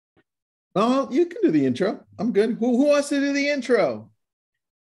Oh, you can do the intro. I'm good. Who wants to do the intro?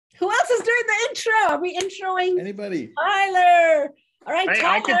 Who else is doing the intro? Are we introing Anybody? Tyler? All right, Tyler.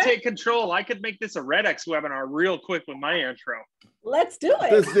 I could take control. I could make this a REDX webinar real quick with my intro. Let's do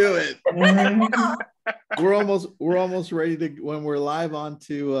it. Let's do it. we're almost ready to when we're live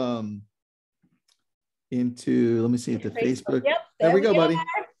onto into let me see at the Facebook. Yep, there we go, buddy.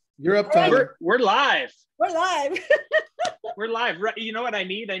 You're up, Tyler. We're live. We're live. We're live. You know what I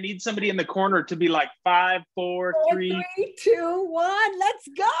need? I need somebody in the corner to be like 5, 4, 3, 2, 1. Let's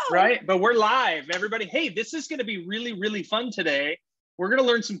go. Right? But we're live, everybody. Hey, this is going to be really, really fun today. We're going to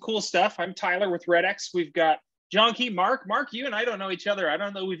learn some cool stuff. I'm Tyler with REDX. We've got Jonky, Mark. Mark, you and I don't know each other. I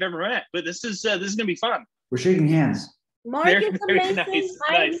don't know we've ever met, but this is going to be fun. We're shaking hands. Mark is amazing. Nice.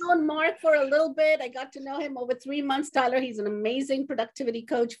 I've known Mark for a little bit. I got to know him over 3 months. Tyler, he's an amazing productivity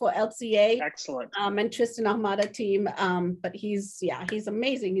coach for LCA. Excellent. And Tristan Ahmada team. But he's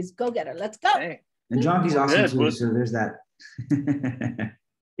amazing. He's go-getter. Let's go. Hey. And Jonky's awesome too. So there's that.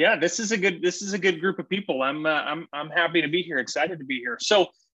 Yeah, this is a good group of people. I'm happy to be here. Excited to be here. So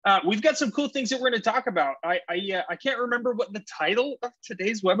we've got some cool things that we're going to talk about. I can't remember what the title of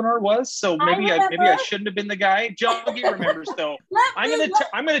today's webinar was, so maybe I shouldn't have been the guy. Jonky remembers though. I'm going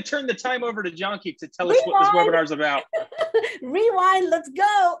to turn the time over to Jonky to tell us what this webinar is about. Rewind. Let's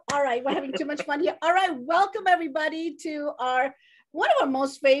go. All right, we're having too much fun here. All right, welcome everybody to one of our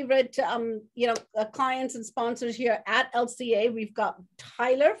most favorite, clients and sponsors here at LCA. We've got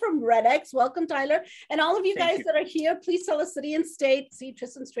Tyler from REDX. Welcome, Tyler. And all of you guys that are here, please tell us city and state. See,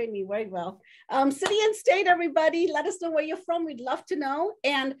 Tristan's trained me very well. City and state, everybody. Let us know where you're from. We'd love to know.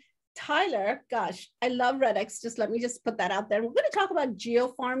 And Tyler, gosh, I love REDX. Let me put that out there. We're going to talk about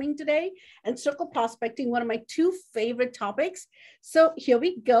geofarming today and circle prospecting, one of my two favorite topics. So here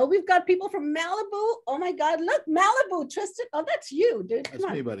we go. We've got people from Malibu. Oh my God, look, Malibu, Tristan. Oh, that's you, dude. Come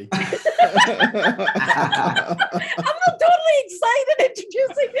on. Me, buddy. I'm totally excited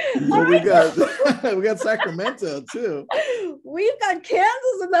introducing. Well, we got Sacramento too. We've got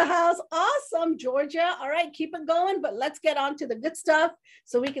Kansas in the house. Awesome, Georgia. All right, keep it going, but let's get on to the good stuff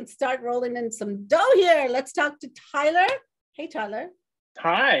so we can start rolling in some dough here. Let's talk to Tyler. Hey, Tyler.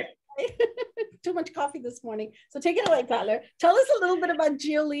 Hi. Too much coffee this morning. So take it away, Tyler. Tell us a little bit about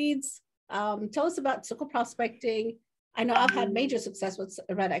GeoLeads. Tell us about circle prospecting. I know I've had major success with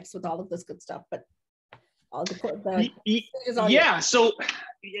REDX with all of this good stuff, but all the yeah. So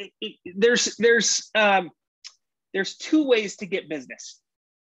there's two ways to get business,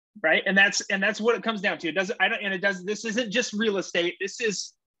 right? And that's what it comes down to. This isn't just real estate.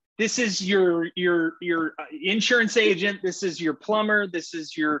 This is your insurance agent. This is your plumber. This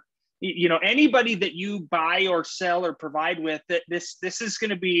is your, anybody that you buy or sell or provide with. That this is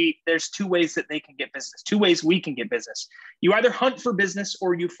going to be. There's two ways that they can get business. Two ways we can get business. You either hunt for business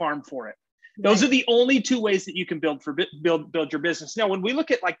or you farm for it. Those are the only two ways that you can build your business. Now, when we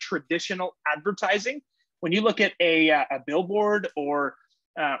look at like traditional advertising, when you look at a billboard or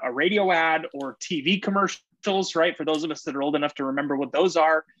a radio ad or TV commercials, right? For those of us that are old enough to remember what those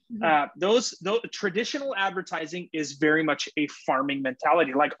are, those traditional advertising is very much a farming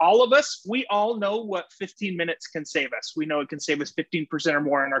mentality. Like all of us, we all know what 15 minutes can save us. We know it can save us 15% or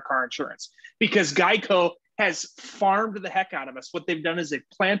more in our car insurance because Geico has farmed the heck out of us. What they've done is they've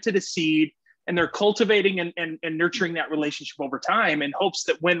planted a seed and they're cultivating and nurturing that relationship over time in hopes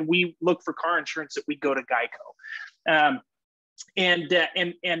that when we look for car insurance that we go to Geico. And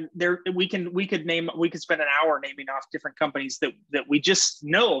there we could spend an hour naming off different companies that we just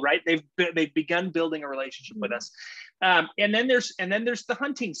know, right? They've begun building a relationship with us. And then there's the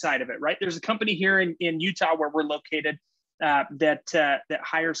hunting side of it, right? There's a company here in Utah where we're located that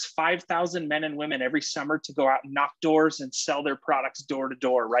hires 5,000 men and women every summer to go out and knock doors and sell their products door to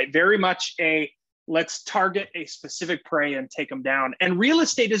door, right? Very much let's target a specific prey and take them down. And real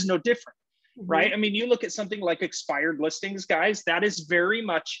estate is no different, right? I mean, you look at something like expired listings, guys, that is very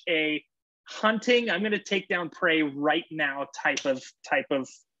much a hunting, I'm going to take down prey right now type of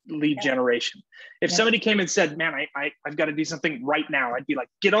lead generation. If somebody came and said, man, I've got to do something right now, I'd be like,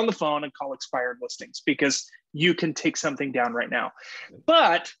 get on the phone and call expired listings because you can take something down right now.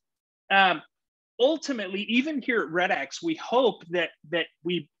 But ultimately, even here at REDX, we hope that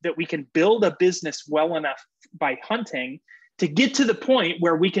we can build a business well enough by hunting to get to the point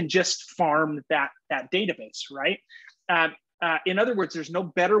where we can just farm that database, right? In other words, there's no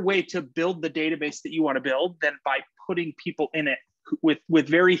better way to build the database that you want to build than by putting people in it with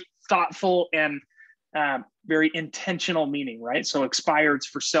very thoughtful and very intentional meaning, right? So expireds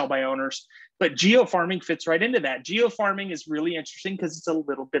for sell by owners, but geofarming fits right into that. Geofarming is really interesting because it's a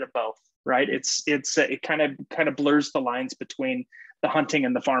little bit of both, right? It kind of blurs the lines between the hunting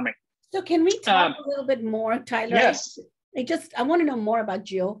and the farming. So can we talk a little bit more, Tyler? Yes. I want to know more about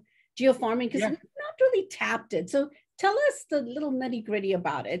geofarming because we've not really tapped it. So tell us the little nitty gritty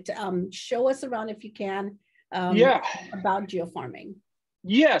about it. Show us around if you can. About geofarming.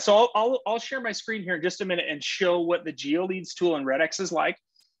 Yeah, so I'll share my screen here in just a minute and show what the GeoLeads tool in REDX is like.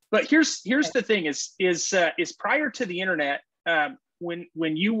 But here's the thing: is prior to the internet,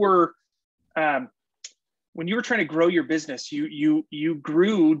 when you were trying to grow your business, you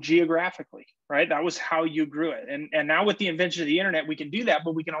grew geographically, right? That was how you grew it. And now with the invention of the internet, we can do that,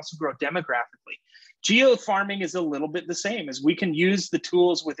 but we can also grow demographically. Geofarming is a little bit the same, as we can use the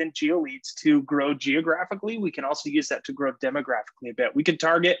tools within GeoLeads to grow geographically. We can also use that to grow demographically a bit. We can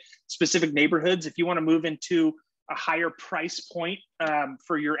target specific neighborhoods. If you want to move into a higher price point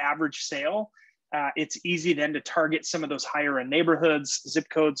for your average sale, it's easy then to target some of those higher end neighborhoods, zip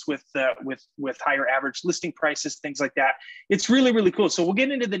codes with higher average listing prices, things like that. It's really, really cool. So we'll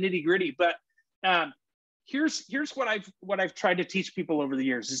get into the nitty gritty, but here's what I've tried to teach people over the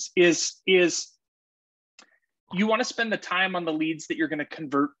years is you want to spend the time on the leads that you're going to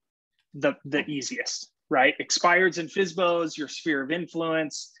convert the easiest, right? Expireds and FSBOs, your sphere of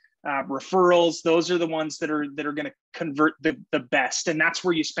influence, referrals, those are the ones that are going to convert the best. And that's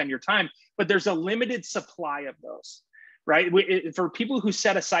where you spend your time. But there's a limited supply of those, right? For people who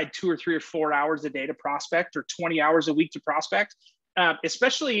set aside 2 or 3 or 4 hours a day to prospect, or 20 hours a week to prospect,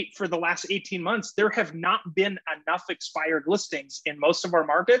 especially for the last 18 months, there have not been enough expired listings in most of our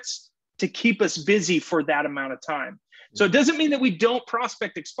markets to keep us busy for that amount of time. So it doesn't mean that we don't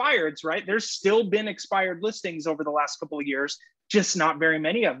prospect expireds, right? There's still been expired listings over the last couple of years, just not very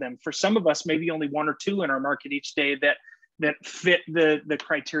many of them. For some of us, maybe only 1 or 2 in our market each day that fit the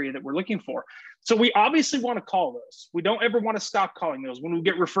criteria that we're looking for. So we obviously want to call those. We don't ever want to stop calling those. When we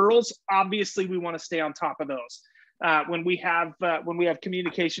get referrals, obviously we want to stay on top of those. When we have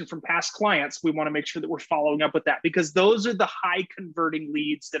communication from past clients, we want to make sure that we're following up with that, because those are the high converting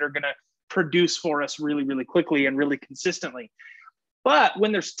leads that are going to produce for us really, really quickly and really consistently. But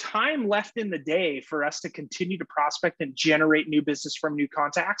when there's time left in the day for us to continue to prospect and generate new business from new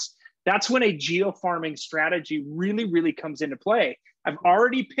contacts, that's when a geofarming strategy really, really comes into play. I've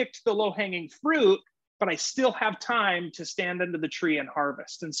already picked the low-hanging fruit, but I still have time to stand under the tree and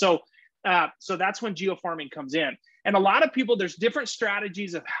harvest. And so that's when geofarming comes in. And a lot of people, there's different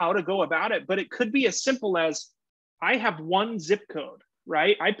strategies of how to go about it, but it could be as simple as, I have one zip code,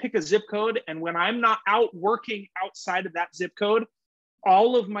 right? I pick a zip code, and when I'm not out working outside of that zip code,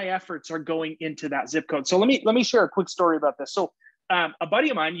 all of my efforts are going into that zip code. So let me share a quick story about this. So a buddy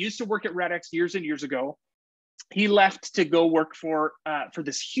of mine used to work at REDX years and years ago. He left to go work for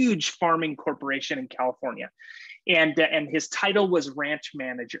this huge farming corporation in California, and his title was ranch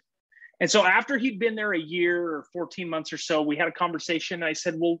manager. And so after he'd been there a year or 14 months or so, we had a conversation. I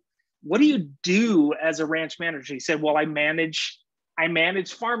said, "Well, what do you do as a ranch manager?" He said, "Well, I manage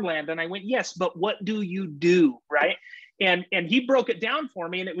farmland." And I went, "Yes, but what do you do?" Right? And he broke it down for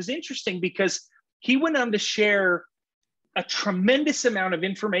me. And it was interesting because he went on to share a tremendous amount of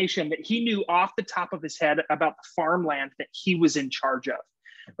information that he knew off the top of his head about the farmland that he was in charge of,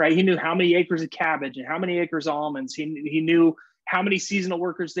 right? He knew how many acres of cabbage and how many acres of almonds. He knew how many seasonal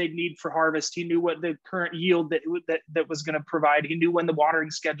workers they'd need for harvest. He knew what the current yield that was going to provide. He knew when the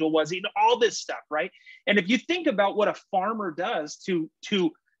watering schedule was. He knew all this stuff, right? And if you think about what a farmer does to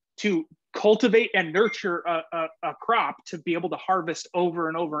cultivate and nurture a crop to be able to harvest over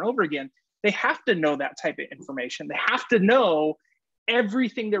and over and over again, they have to know that type of information. They have to know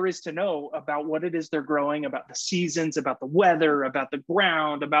everything there is to know about what it is they're growing, about the seasons, about the weather, about the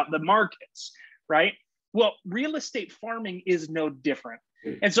ground, about the markets, right? Well, real estate farming is no different.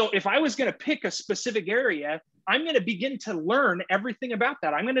 And so if I was going to pick a specific area, I'm going to begin to learn everything about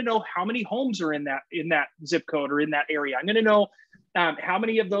that. I'm going to know how many homes are in that zip code or in that area. I'm going to know how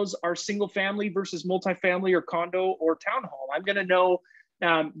many of those are single family versus multifamily or condo or townhome. I'm going to know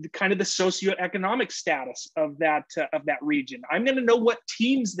kind of the socioeconomic status of that region. I'm going to know what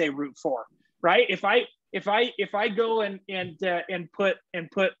teams they root for, right? If I go and put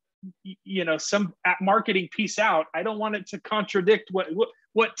some marketing piece out, I don't want it to contradict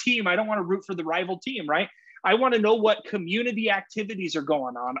what team. I don't want to root for the rival team, right? I want to know what community activities are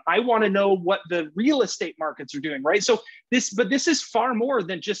going on. I want to know what the real estate markets are doing, right? So this is far more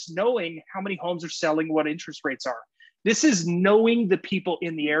than just knowing how many homes are selling, what interest rates are. This is knowing the people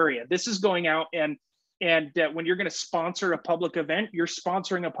in the area. This is going out and when you're going to sponsor a public event, you're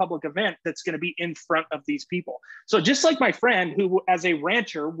sponsoring a public event that's going to be in front of these people. So just like my friend who, as a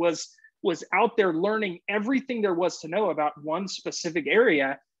rancher, was out there learning everything there was to know about one specific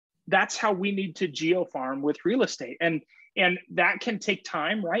area, that's how we need to geofarm with real estate. And And that can take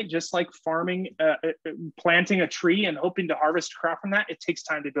time, right? Just like farming, planting a tree and hoping to harvest a crop from that, it takes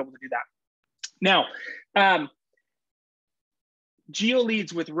time to be able to do that. Now,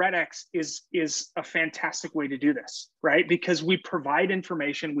 GeoLeads with REDX is a fantastic way to do this, right? Because we provide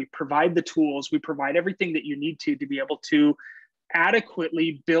information, we provide the tools, we provide everything that you need to be able to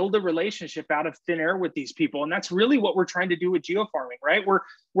adequately build a relationship out of thin air with these people. And that's really what we're trying to do with geofarming, right?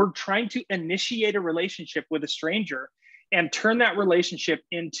 We're trying to initiate a relationship with a stranger and turn that relationship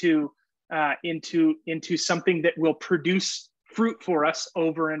into something that will produce fruit for us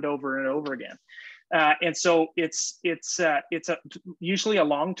over and over and over again. And so it's usually a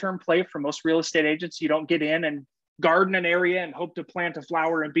long-term play for most real estate agents. You don't get in and garden an area and hope to plant a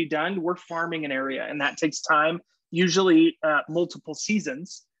flower and be done. We're farming an area, and that takes time, usually multiple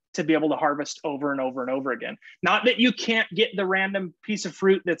seasons, to be able to harvest over and over and over again. Not that you can't get the random piece of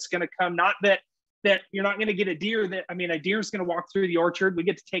fruit that's going to come, not that you're not going to get a deer a deer is going to walk through the orchard. We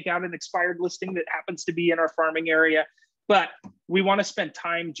get to take out an expired listing that happens to be in our farming area. But we want to spend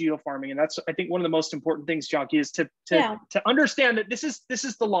time geofarming, and that's, I think, one of the most important things, Jonky, is to understand that this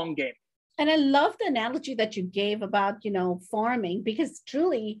is the long game. And I love the analogy that you gave about, farming, because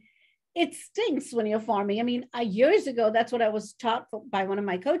truly, it stinks when you're farming. I mean, years ago, that's what I was taught by one of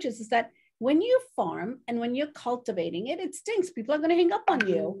my coaches, is that when you farm and when you're cultivating it, it stinks. People are going to hang up on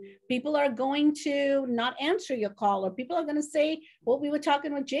you. People are going to not answer your call, or people are going to say what we were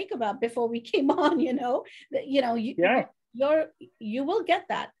talking with Jake about before we came on. You will get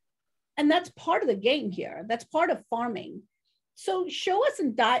that, and that's part of the game here. That's part of farming. So show us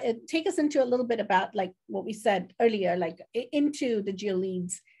and take us into a little bit about, like what we said earlier, like into the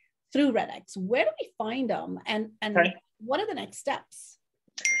GeoLeads through REDX. Where do we find them, and okay, what are the next steps?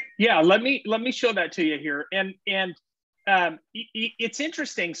 Yeah, let me show that to you here. And it's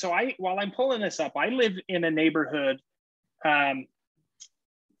interesting. So while I'm pulling this up, I live in a neighborhood. I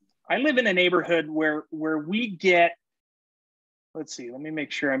live in a neighborhood where we get. Let's see. Let me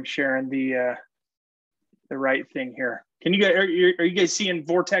make sure I'm sharing the right thing here. Can you guys are you guys seeing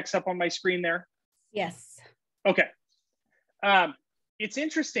Vortex up on my screen there? Yes. Okay. It's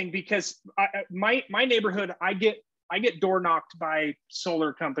interesting because my neighborhood, I get door knocked by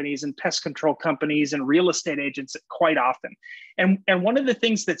solar companies and pest control companies and real estate agents quite often. And one of the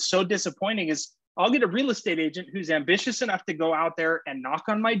things that's so disappointing is I'll get a real estate agent who's ambitious enough to go out there and knock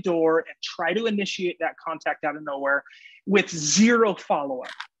on my door and try to initiate that contact out of nowhere with zero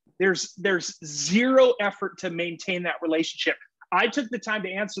follow-up. There's zero effort to maintain that relationship. I took the time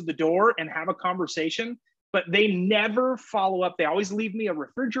to answer the door and have a conversation, but they never follow up. They always leave me a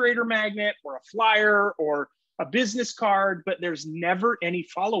refrigerator magnet or a flyer or a business card, but there's never any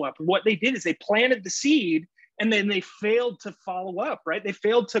follow-up. What they did is they planted the seed and then they failed to follow up, right? They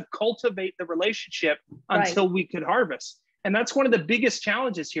failed to cultivate the relationship until we could harvest. And that's one of the biggest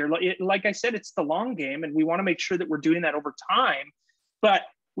challenges here. Like I said, it's the long game, and we want to make sure that we're doing that over time. But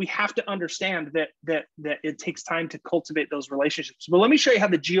we have to understand that it takes time to cultivate those relationships. But let me show you how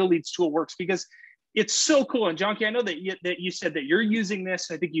the GeoLeads tool works, because it's so cool. And Jonky, I know that you said that you're using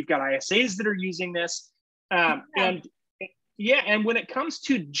this. I think you've got ISAs that are using this. And when it comes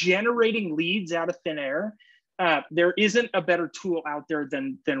to generating leads out of thin air, there isn't a better tool out there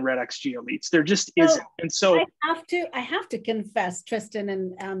than REDX GeoLeads. There just isn't. And so I have to confess, Tristan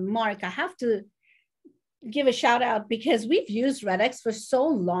and Mark, I have to give a shout out, because we've used REDX for so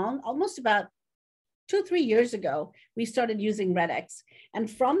long. Almost about 2-3 years ago, we started using REDX. And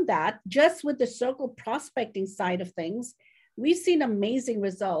from that, just with the circle prospecting side of things, we've seen amazing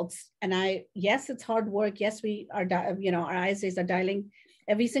results. And yes, it's hard work. Yes, we are, our ISAs are dialing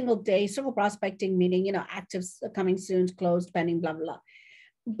every single day. Circle prospecting, meaning, actives coming soon, closed, pending, blah, blah, blah.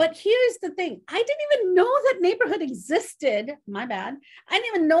 But here's the thing. I didn't even know that neighborhood existed. My bad. I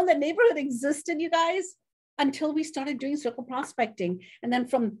didn't even know that neighborhood existed, you guys, until we started doing circle prospecting. And then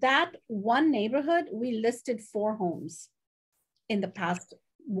from that one neighborhood, we listed 4 homes in the past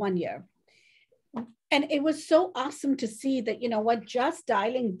 1 year. And it was so awesome to see that, just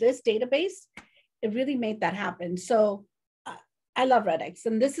dialing this database, it really made that happen. So I love REDX.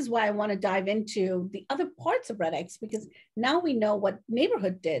 And this is why I want to dive into the other parts of REDX, because now we know what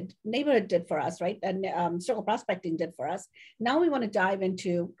neighborhood did for us, right? And circle prospecting did for us. Now we want to dive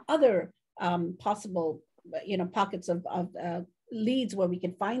into other possible, pockets of leads where we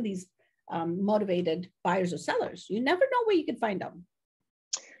can find these motivated buyers or sellers. You never know where you can find them.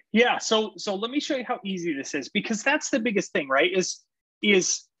 Yeah, so let me show you how easy this is, because that's the biggest thing, right?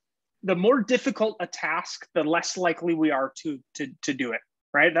 Is the more difficult a task, the less likely we are to do it,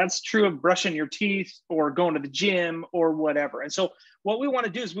 right? That's true of brushing your teeth or going to the gym or whatever. And so what we want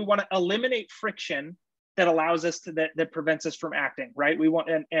to do is we want to eliminate friction that allows us to, that prevents us from acting, right? We want,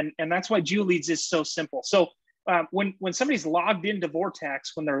 and that's why GeoLeads is so simple. So when somebody's logged into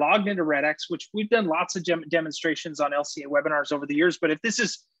Vortex, when they're logged into REDX, which we've done lots of demonstrations on LCA webinars over the years, but if this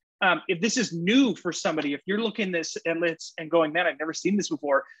is new for somebody, if you're looking at this and going, man, I've never seen this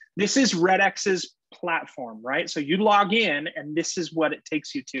before, this is REDX's platform, right? So you log in and this is what it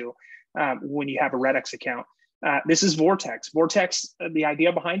takes you to when you have a REDX account. This is Vortex. Vortex, the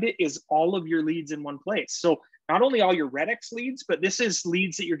idea behind it is all of your leads in one place. So not only all your REDX leads, but this is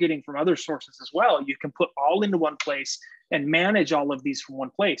leads that you're getting from other sources as well. You can put all into one place and manage all of these from one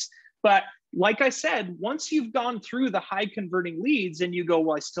place. But like I said, once you've gone through the high converting leads and you go,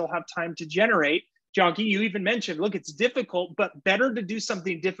 well, I still have time to generate. Jonky, you even mentioned, look, it's difficult, but better to do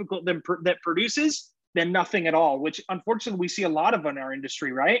something difficult that produces than nothing at all, which unfortunately we see a lot of in our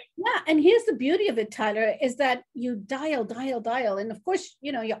industry, right? Yeah, and here's the beauty of it, Tyler, is that you dial. And of course,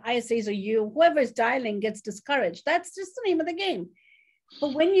 you know, your ISAs or you, whoever's dialing gets discouraged. That's just the name of the game.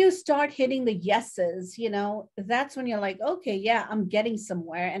 But when you start hitting the yeses, you know, that's when you're like, okay, yeah, I'm getting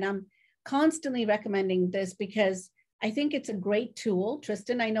somewhere. And I'm constantly recommending this because I think it's a great tool.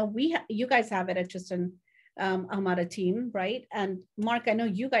 Tristan, I know you guys have it at Tristan Ahmada team, right? And Mark, I know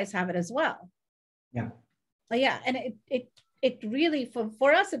you guys have it as well. Yeah. Yeah, and it really,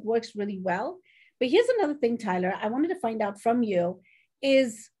 for us, it works really well. But here's another thing, Tyler, I wanted to find out from you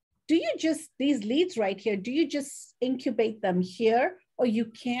is, do you just, these leads right here, do you just incubate them here or you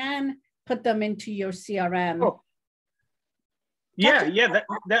can put them into your CRM? Oh. Yeah,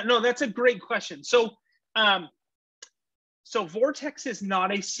 that's a great question. So, so Vortex is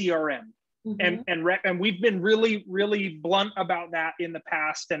not a CRM. Mm-hmm. And we've been really, really blunt about that in the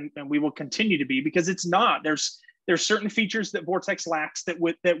past, and we will continue to be, because it's not. There's certain features that Vortex lacks that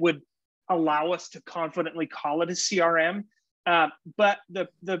would allow us to confidently call it a CRM. But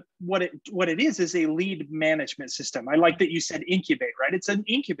what it is a lead management system. I like that you said incubate, right? It's an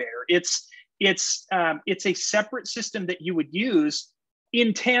incubator. It's a separate system that you would use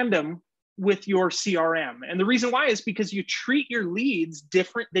in tandem with your CRM. And the reason why is because you treat your leads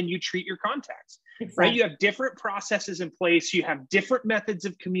different than you treat your contacts, exactly. Right? You have different processes in place. You have different methods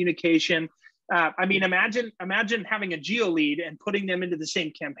of communication. I mean, imagine having a GeoLead and putting them into the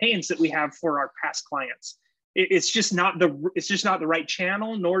same campaigns that we have for our past clients. It's just not the right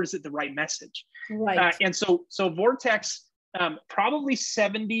channel, nor is it the right message. Right. And so Vortex, probably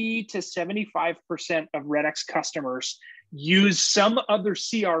 70 to 75% of REDX customers use some other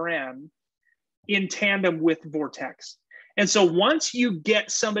CRM in tandem with Vortex. And so once you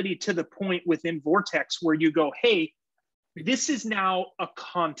get somebody to the point within Vortex where you go, hey, this is now a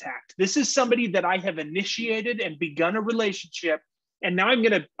contact. This is somebody that I have initiated and begun a relationship, and now I'm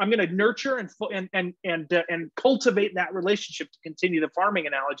gonna nurture and cultivate that relationship, to continue the farming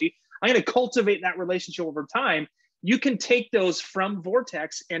analogy. I'm gonna cultivate that relationship over time. You can take those from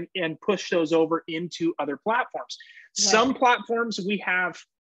Vortex and push those over into other platforms. Right. Some platforms we have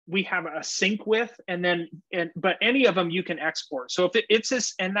a sync with, but any of them you can export. So if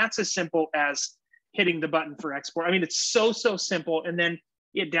that's as simple as hitting the button for export. I mean, it's so simple, and then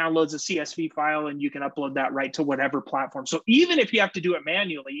it downloads a CSV file and you can upload that right to whatever platform. So even if you have to do it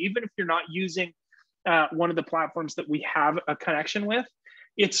manually, even if you're not using one of the platforms that we have a connection with,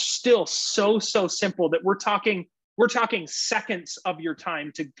 it's still so simple that we're talking seconds of your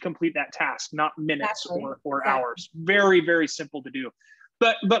time to complete that task, not minutes or hours. Very, very simple to do.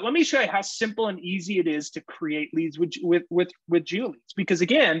 But let me show you how simple and easy it is to create leads with GeoLeads. Because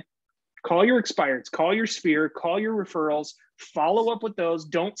again, call your expireds, call your sphere, call your referrals, follow up with those.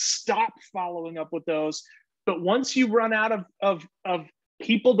 Don't stop following up with those. But once you run out of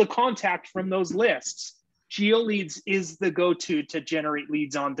people to contact from those lists, GeoLeads is the go-to to generate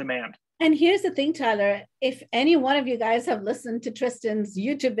leads on demand. And here's the thing, Tyler, if any one of you guys have listened to Tristan's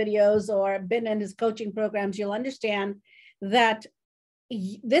YouTube videos or been in his coaching programs, you'll understand that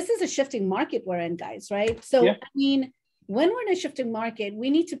this is a shifting market we're in, guys, right? So, yeah. I mean, when we're in a shifting market, we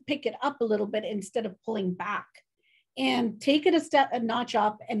need to pick it up a little bit instead of pulling back, and take it a notch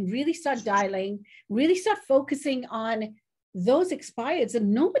up and really start dialing, really start focusing on those expireds.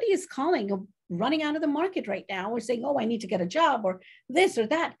 And nobody is calling or running out of the market right now or saying, oh, I need to get a job or this or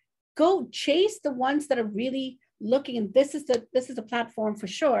that. Go chase the ones that are really looking, and this is the platform for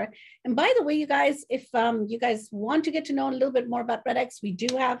sure. And by the way, you guys, if you guys want to get to know a little bit more about REDX, we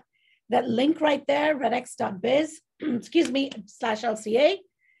do have that link right there, redx.biz, /LCA.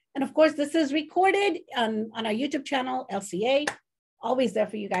 And of course, this is recorded on our YouTube channel, LCA, always there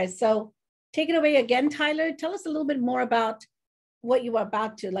for you guys. So take it away again, Tyler. Tell us a little bit more about what you were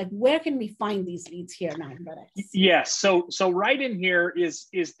about to, like, where can we find these leads here now in REDX? Yes. So right in here is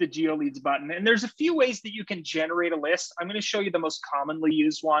the GeoLeads button. And there's a few ways that you can generate a list. I'm going to show you the most commonly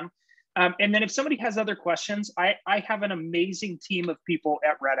used one. And then if somebody has other questions, I have an amazing team of people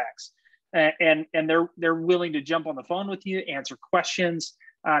at REDX, and they're willing to jump on the phone with you, answer questions.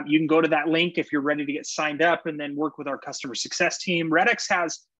 You can go to that link if you're ready to get signed up and then work with our customer success team. REDX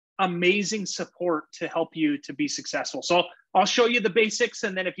has amazing support to help you to be successful. So I'll show you the basics.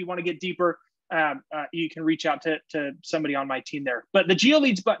 And then if you want to get deeper, you can reach out to somebody on my team there. But the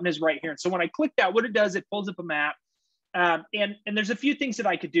GeoLeads button is right here. And so when I click that, what it does, it pulls up a map. And there's a few things that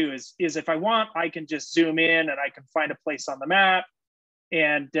I could do is if I want, I can just zoom in and I can find a place on the map.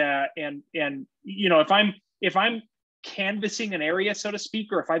 And you know, if I'm canvassing an area, so to speak,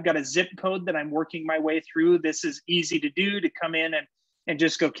 or if I've got a zip code that I'm working my way through, this is easy to do, to come in and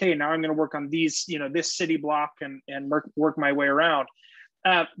just go, okay, now I'm going to work on these, you know, this city block and work my way around.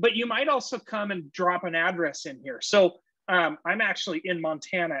 But you might also come and drop an address in here. So I'm actually in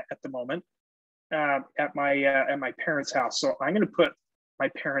Montana at the moment, at my parents' house. So I'm going to put my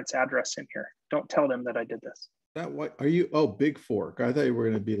parents' address in here. Don't tell them that I did this. That what are you? Oh, Big Fork. I thought you were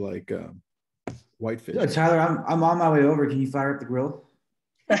going to be like Whitefish. Yeah, Tyler, I'm on my way over. Can you fire up the grill?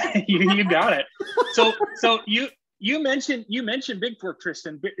 you got it. So you mentioned Big Fork,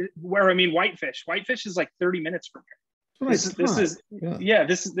 Tristan, where I mean Whitefish. Whitefish is like 30 minutes from here. This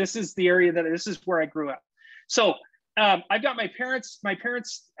is the area this is where I grew up. So I've got my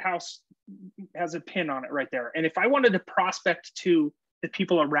parents' house has a pin on it right there. And if I wanted to prospect to the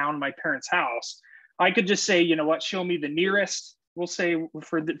people around my parents' house, I could just say, you know what, show me the nearest. We'll say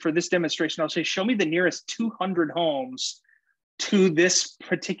for this demonstration, I'll say, show me the nearest 200 homes to this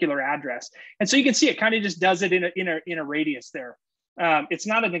particular address. And so you can see it kind of just does it in a radius there. It's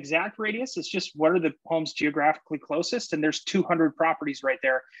not an exact radius. It's just what are the homes geographically closest. And there's 200 properties right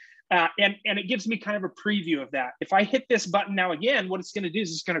there. And it gives me kind of a preview of that. If I hit this button now again, what it's going to do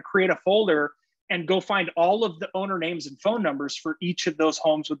is it's going to create a folder and go find all of the owner names and phone numbers for each of those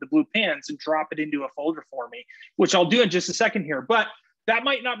homes with the blue pins and drop it into a folder for me, which I'll do in just a second here. But that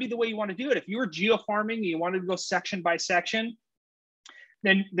might not be the way you want to do it. If you were geofarming and you wanted to go section by section,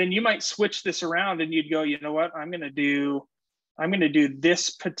 then you might switch this around and you'd go, you know what, I'm going to do this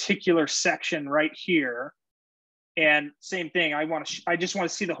particular section right here. And same thing, I just want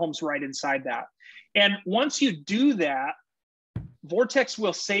to see the homes right inside that. And once you do that, Vortex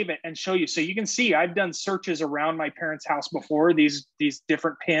will save it and show you. So you can see I've done searches around my parents' house before, these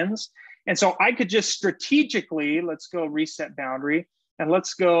different pins. And so I could just strategically, let's go reset boundary, and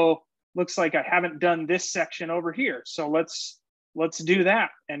let's go, looks like I haven't done this section over here. So let's do that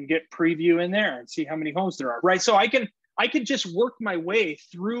and get preview in there and see how many homes there are, right? So I can just work my way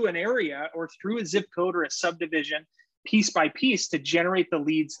through an area or through a zip code or a subdivision piece by piece to generate the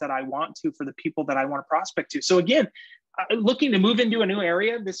leads that I want to for the people that I want to prospect to. So again, looking to move into a new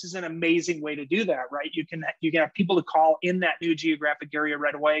area, this is an amazing way to do that, right? You can have people to call in that new geographic area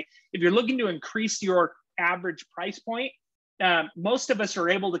right away. If you're looking to increase your average price point, most of us are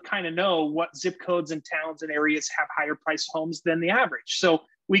able to kind of know what zip codes and towns and areas have higher priced homes than the average. So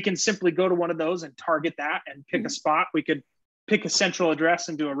we can simply go to one of those and target that and pick a spot. We could pick a central address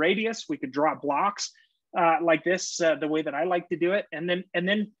and do a radius. We could draw blocks like this, the way that I like to do it, and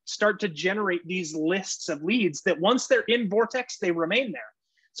then start to generate these lists of leads that once they're in Vortex, they remain there.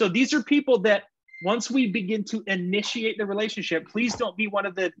 So these are people that once we begin to initiate the relationship, please don't be one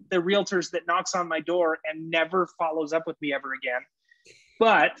of the realtors that knocks on my door and never follows up with me ever again.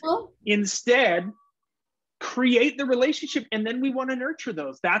 But instead, create the relationship, and then we want to nurture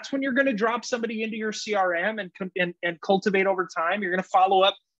those. That's when you're going to drop somebody into your CRM and cultivate over time. You're going to follow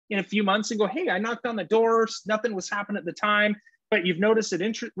up in a few months and go, hey, I knocked on the doors, nothing was happening at the time, but you've noticed that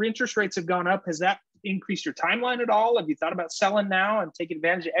interest rates have gone up. Has that increased your timeline at all? Have you thought about selling now and taking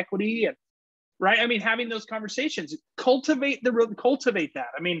advantage of equity? And right, I mean, having those conversations, cultivate that.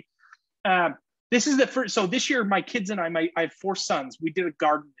 I mean, this is the first. So this year, my kids and I have 4 sons. We did a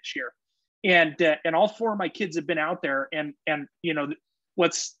garden this year, and all 4 of my kids have been out there. And you know,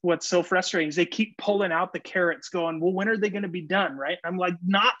 what's so frustrating is they keep pulling out the carrots, going, well, when are they going to be done? Right? I'm like,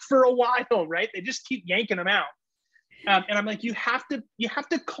 not for a while, right? They just keep yanking them out. And I'm like, you have to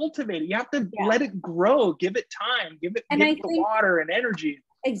cultivate it. You have to let it grow. Give it time. Give it the water and energy.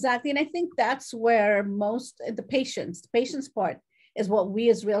 Exactly. And I think that's where the patience part is what we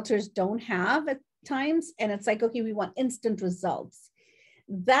as realtors don't have at times. And it's like, okay, we want instant results.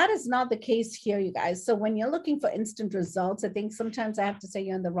 that is not the case here, you guys. So when you're looking for instant results, I think sometimes I have to say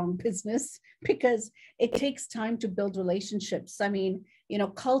you're in the wrong business, because it takes time to build relationships. I mean, you know,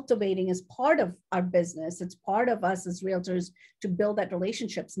 cultivating is part of our business. It's part of us as realtors to build that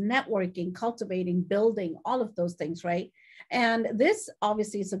relationships, networking, cultivating, building, all of those things, right? And this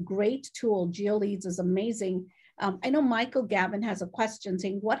obviously is a great tool. GeoLeads is amazing. I know Michael Gavin has a question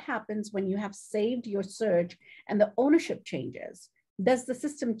saying, what happens when you have saved your search and the ownership changes? Does the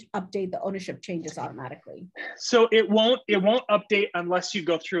system update the ownership changes automatically? So it won't update unless you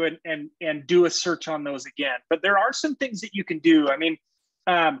go through and do a search on those again. But there are some things that you can do. I mean,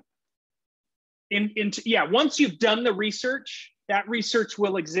 once you've done the research, that research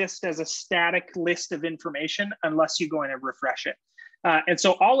will exist as a static list of information unless you go in and refresh it. And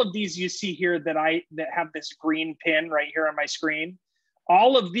so all of these you see here that have this green pin right here on my screen,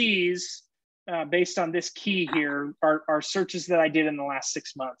 all of these, based on this key here, are searches that I did in the last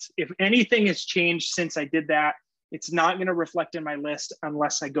 6 months. If anything has changed since I did that, it's not going to reflect in my list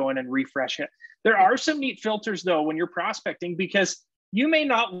unless I go in and refresh it. There are some neat filters though when you're prospecting, because you may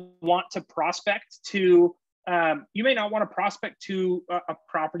not want to prospect to a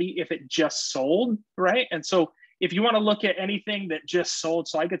property if it just sold, right? And so if you want to look at anything that just sold,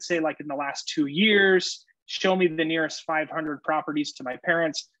 so I could say like in the last 2 years, show me the nearest 500 properties to my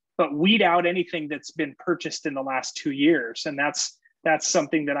parents, but weed out anything that's been purchased in the last 2 years. And that's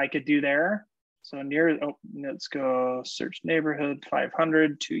something that I could do there. So let's go search neighborhood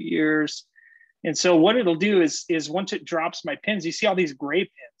 500, 2 years. And so what it'll do is once it drops my pins, you see all these gray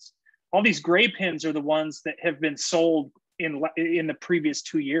pins. All these gray pins are the ones that have been sold in the previous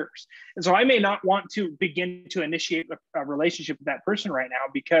 2 years. And so I may not want to begin to initiate a relationship with that person right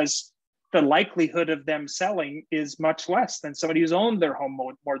now, because the likelihood of them selling is much less than somebody who's owned their home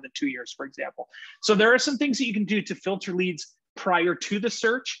more than 2 years, for example. So there are some things that you can do to filter leads prior to the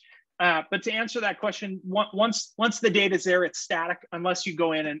search. But to answer that question, once the data's there, it's static unless you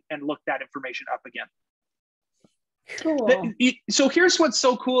go in and look that information up again. Cool. So here's what's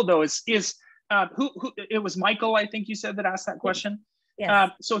so cool though, is who it was Michael, I think you said, that asked that question.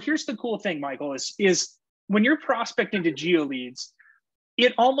 Yes. So here's the cool thing, Michael, is when you're prospecting to GeoLeads,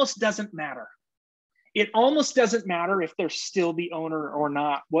 it almost doesn't matter. It almost doesn't matter if they're still the owner or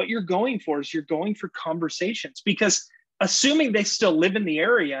not. What you're going for is you're going for conversations, because assuming they still live in the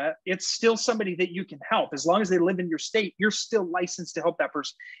area, it's still somebody that you can help. As long as they live in your state, you're still licensed to help that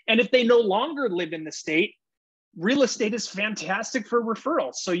person. And if they no longer live in the state, real estate is fantastic for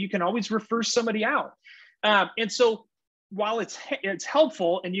referrals. So you can always refer somebody out. And so while it's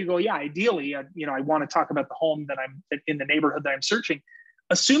helpful, and you go, yeah, ideally, I want to talk about the home that I'm in, the neighborhood that I'm searching,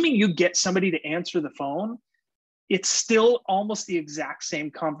 assuming you get somebody to answer the phone, it's still almost the exact same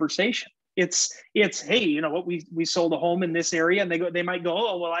conversation. It's hey, you know what, we sold a home in this area, and they might go,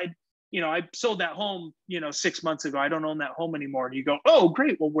 oh, well, I sold that home, 6 months ago. I don't own that home anymore. And you go, oh,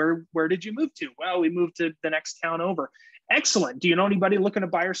 great. Well, where did you move to? Well, we moved to the next town over. Excellent. Do you know anybody looking to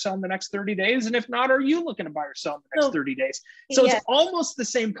buy or sell in the next 30 days? And if not, are you looking to buy or sell in the next 30 days? So It's almost the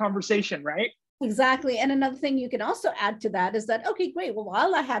same conversation, right? Exactly. And another thing you can also add to that is that, okay, great. Well,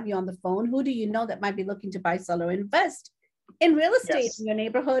 while I have you on the phone, who do you know that might be looking to buy, sell, or invest in real estate in your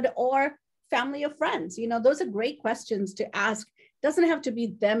neighborhood, or family or friends? Those are great questions to ask. Doesn't have to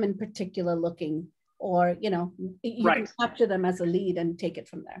be them in particular looking, or, you can capture them as a lead and take it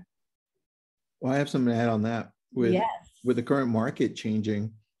from there. Well, I have something to add on that. With the current market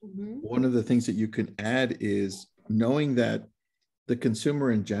changing, one of the things that you can add is knowing that the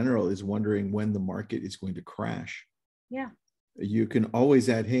consumer in general is wondering when the market is going to crash. Yeah. You can always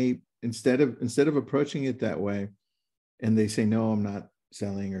add, hey, instead of approaching it that way, and they say, no, I'm not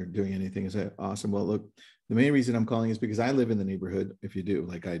selling or doing anything, I say, awesome. Well, look, the main reason I'm calling is because I live in the neighborhood. If you do,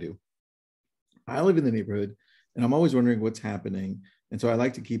 like I do, I live in the neighborhood, and I'm always wondering what's happening. And so I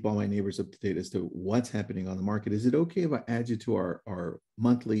like to keep all my neighbors up to date as to what's happening on the market. Is it okay if I add you to our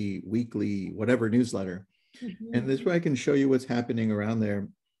monthly, weekly, whatever newsletter? And this way I can show you what's happening around there.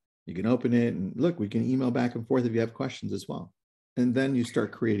 You can open it and look, we can email back and forth if you have questions as well. And then you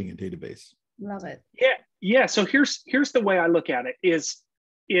start creating a database. Love it. Yeah. So here's the way I look at it is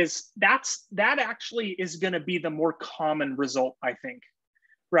that actually is going to be the more common result, I think,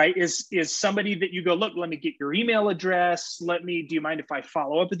 right? Is somebody that you go, look, let me get your email address. Do you mind if I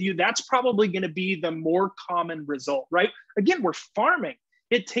follow up with you? That's probably going to be the more common result, right? Again, we're farming.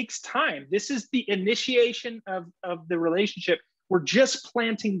 It takes time. This is the initiation of the relationship. We're just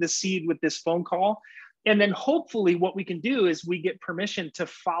planting the seed with this phone call. And then hopefully what we can do is we get permission to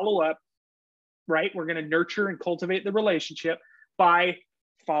follow up, right? We're going to nurture and cultivate the relationship by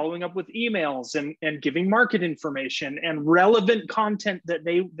following up with emails and giving market information and relevant content that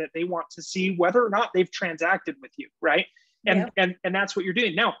they want to see, whether or not they've transacted with you, right? And that's what you're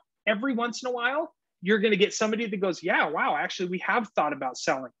doing. Now, every once in a while, you're going to get somebody that goes, yeah, wow, actually, we have thought about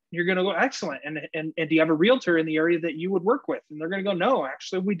selling. You're going to go, excellent. And do you have a realtor in the area that you would work with? And they're going to go, no,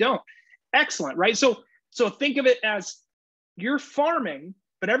 actually, we don't. Excellent, right? So think of it as you're farming,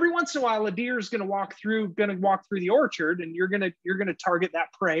 but every once in a while, a deer is going to walk through the orchard, and you're going to target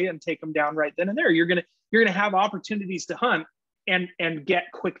that prey and take them down right then and there. You're going to have opportunities to hunt and get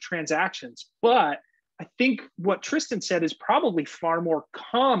quick transactions. But I think what Tristan said is probably far more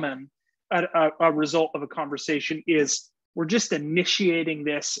common. A result of a conversation is we're just initiating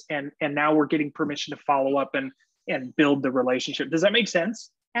this, and now we're getting permission to follow up and build the relationship. Does that make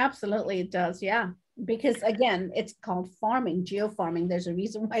sense? Absolutely, it does. Yeah, because again, it's called farming, geofarming. There's a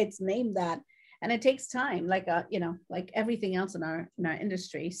reason why it's named that, and it takes time, like like everything else in our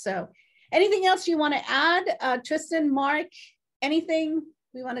industry. So, anything else you want to add, Tristan, Mark? Anything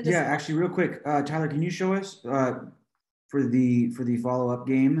we want to? Yeah, actually, real quick, Tyler, can you show us for the follow-up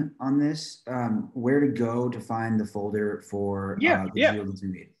game on this, where to go to find the folder for the GeoLeads we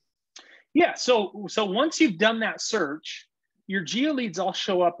made? Yeah, so once you've done that search, your GeoLeads all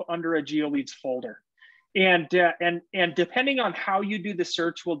show up under a GeoLeads folder. And depending on how you do the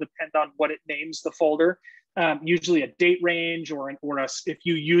search will depend on what it names the folder. Usually a date range or if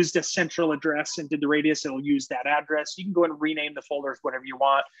you used a central address and did the radius, it'll use that address. You can go and rename the folders whatever you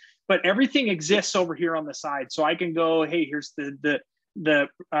want, but everything exists over here on the side. So I can go, hey, here's the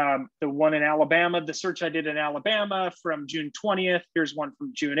one in Alabama, the search I did in Alabama from June 20th. Here's one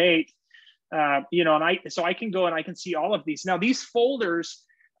from June 8th. So I can go and I can see all of these. Now these folders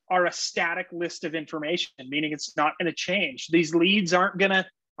are a static list of information, meaning it's not going to change. These leads aren't going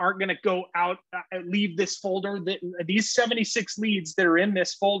to go out, leave this folder. These 76 leads that are in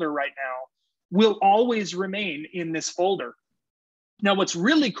this folder right now will always remain in this folder. Now, what's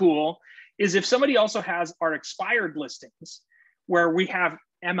really cool is if somebody also has our expired listings where we have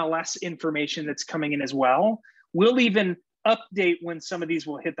MLS information that's coming in as well, we'll even update when some of these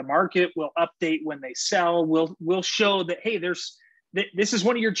will hit the market. We'll update when they sell. We'll show that, hey, this is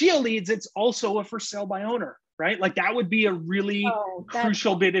one of your GeoLeads. It's also a for sale by owner. Right? Like that would be a really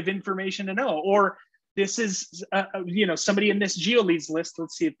crucial bit of information to know. Or this is, somebody in this GeoLeads list.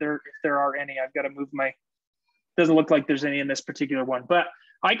 Let's see if there are any. I've got to move doesn't look like there's any in this particular one, but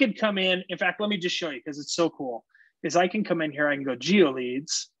I could come in. In fact, let me just show you because it's so cool. Is I can come in here, I can go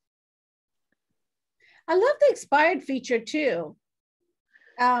GeoLeads. I love the expired feature too.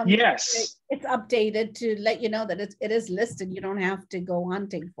 Yes. It's updated to let you know that it is listed. You don't have to go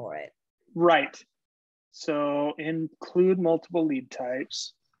hunting for it. Right. So include multiple lead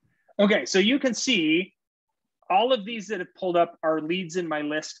types. Okay, so you can see all of these that have pulled up are leads in my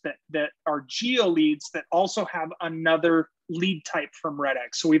list that are GeoLeads that also have another lead type from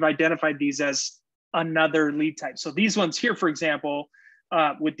REDX. So we've identified these as another lead type. So these ones here, for example,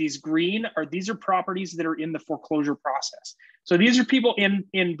 with these green, these are properties that are in the foreclosure process. So these are people in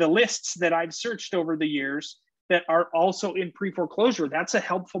the lists that I've searched over the years that are also in pre-foreclosure. That's a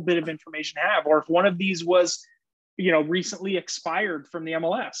helpful bit of information to have. Or if one of these was, recently expired from the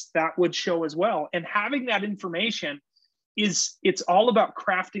MLS, that would show as well. And having that information it's all about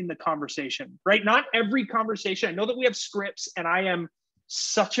crafting the conversation, right? Not every conversation. I know that we have scripts, and I am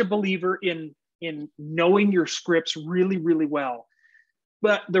such a believer in knowing your scripts really, really well.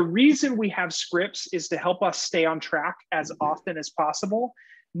 But the reason we have scripts is to help us stay on track as often as possible,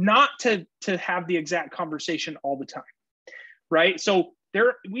 not to have the exact conversation all the time, right? So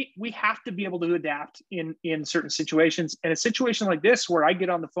we have to be able to adapt in certain situations. And a situation like this, where I get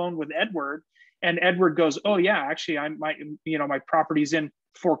on the phone with Edward, and Edward goes, "Oh yeah, actually, my property's in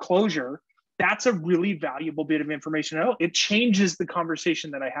foreclosure." That's a really valuable bit of information. It changes the conversation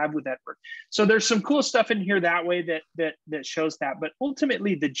that I have with Edward. So there's some cool stuff in here that way that shows that. But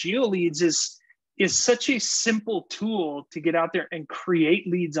ultimately, the GeoLeads is such a simple tool to get out there and create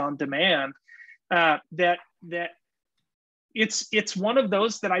leads on demand. That it's one of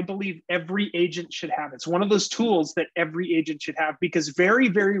those that I believe every agent should have. It's one of those tools that every agent should have, because very,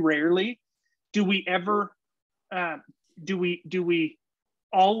 very rarely do we ever do we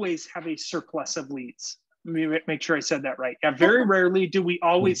always have a surplus of leads. Let me make sure I said that right. Yeah, very rarely do we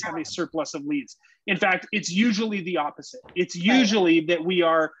always have a surplus of leads. In fact, it's usually the opposite. It's usually that we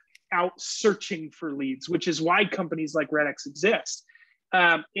are out searching for leads, which is why companies like REDX exist.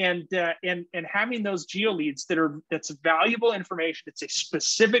 And having those GeoLeads that's valuable information. It's a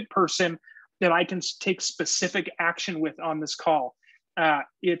specific person that I can take specific action with on this call.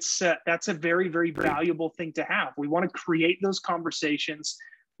 that's a very, very valuable thing to have. We want to create those conversations.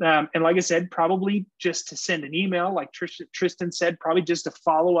 And like I said, probably just to send an email, like Tristan said, probably just to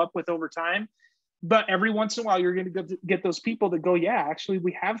follow up with over time. But every once in a while, you're going to get those people that go, yeah, actually,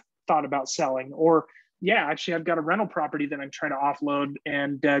 we have thought about selling, or yeah, actually, I've got a rental property that I'm trying to offload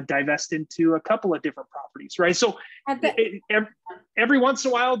and divest into a couple of different properties, right? So every once in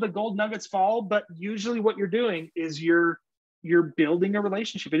a while, the gold nuggets fall, but usually what you're doing is you're building a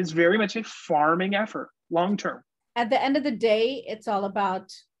relationship. It is very much a farming effort, long-term. At the end of the day, it's all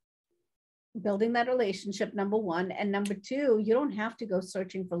about building that relationship, number one. And number two, you don't have to go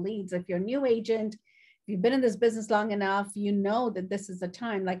searching for leads. If you're a new agent, if you've been in this business long enough, you know that this is the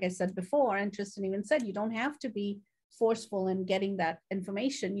time, like I said before, and Tristan even said, you don't have to be forceful in getting that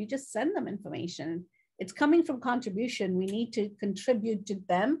information. You just send them information. It's coming from contribution. We need to contribute to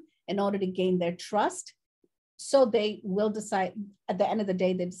them in order to gain their trust. So they will decide, at the end of the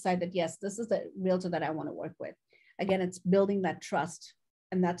day, they decide that, yes, this is the realtor that I want to work with. Again, it's building that trust.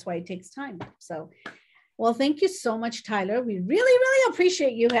 And that's why it takes time. So, well, thank you so much, Tyler. We really, really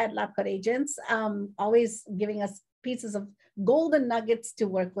appreciate you at Lapcot Agents, always giving us pieces of golden nuggets to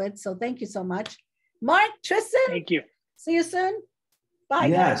work with. So thank you so much. Mark, Tristan. Thank you. See you soon. Bye,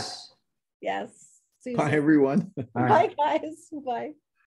 yes. guys. Yes. See you Bye, soon. everyone. Bye, guys. Bye.